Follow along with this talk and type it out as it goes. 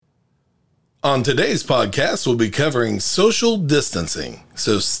On today's podcast, we'll be covering social distancing,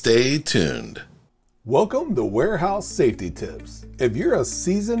 so stay tuned. Welcome to Warehouse Safety Tips. If you're a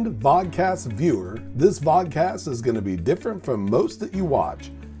seasoned vodcast viewer, this vodcast is going to be different from most that you watch.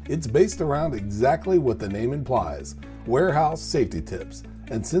 It's based around exactly what the name implies, warehouse safety tips.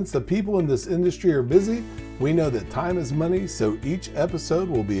 And since the people in this industry are busy, we know that time is money, so each episode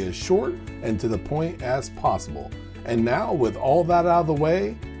will be as short and to the point as possible. And now, with all that out of the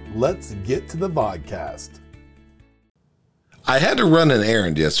way, let's get to the vodcast. I had to run an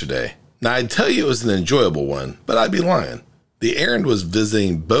errand yesterday. Now, I'd tell you it was an enjoyable one, but I'd be lying. The errand was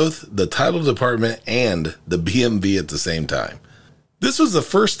visiting both the title department and the BMV at the same time. This was the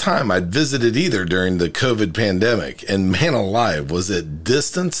first time I'd visited either during the COVID pandemic, and man alive, was it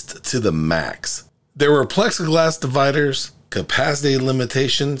distanced to the max. There were plexiglass dividers, capacity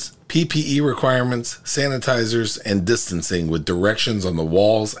limitations, PPE requirements, sanitizers, and distancing with directions on the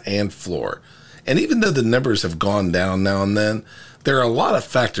walls and floor. And even though the numbers have gone down now and then, there are a lot of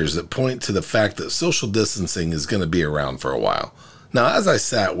factors that point to the fact that social distancing is going to be around for a while. Now, as I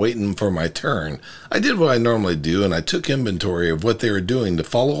sat waiting for my turn, I did what I normally do and I took inventory of what they were doing to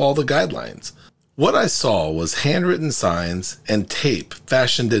follow all the guidelines. What I saw was handwritten signs and tape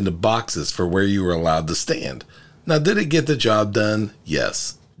fashioned into boxes for where you were allowed to stand. Now, did it get the job done?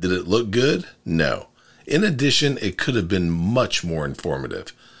 Yes. Did it look good? No. In addition, it could have been much more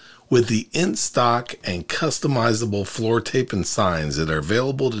informative. With the in-stock and customizable floor tape and signs that are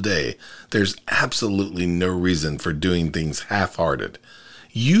available today, there's absolutely no reason for doing things half-hearted.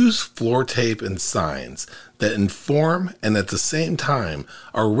 Use floor tape and signs that inform and at the same time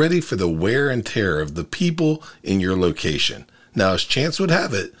are ready for the wear and tear of the people in your location. Now, as chance would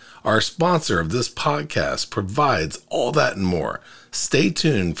have it, our sponsor of this podcast provides all that and more. Stay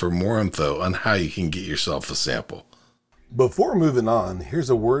tuned for more info on how you can get yourself a sample. Before moving on,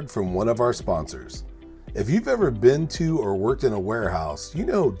 here's a word from one of our sponsors. If you've ever been to or worked in a warehouse, you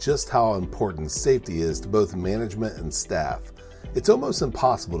know just how important safety is to both management and staff. It's almost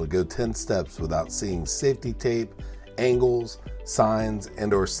impossible to go 10 steps without seeing safety tape, angles, signs,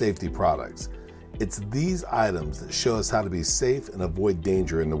 and/or safety products. It's these items that show us how to be safe and avoid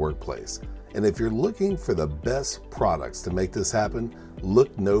danger in the workplace. And if you're looking for the best products to make this happen,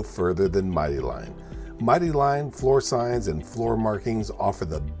 look no further than Mighty Line. Mighty Line floor signs and floor markings offer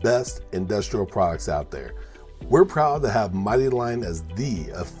the best industrial products out there. We're proud to have Mighty Line as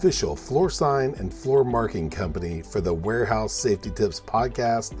the official floor sign and floor marking company for the Warehouse Safety Tips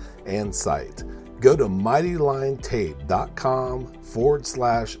podcast and site. Go to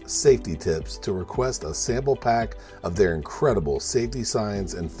mightylinetape.com/safety tips to request a sample pack of their incredible safety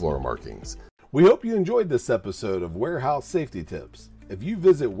signs and floor markings. We hope you enjoyed this episode of Warehouse Safety Tips. If you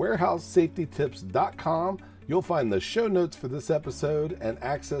visit warehousesafetytips.com, you'll find the show notes for this episode and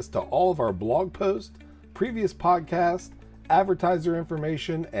access to all of our blog posts, previous podcasts, advertiser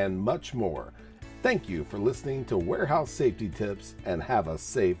information, and much more. Thank you for listening to Warehouse Safety Tips and have a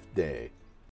safe day.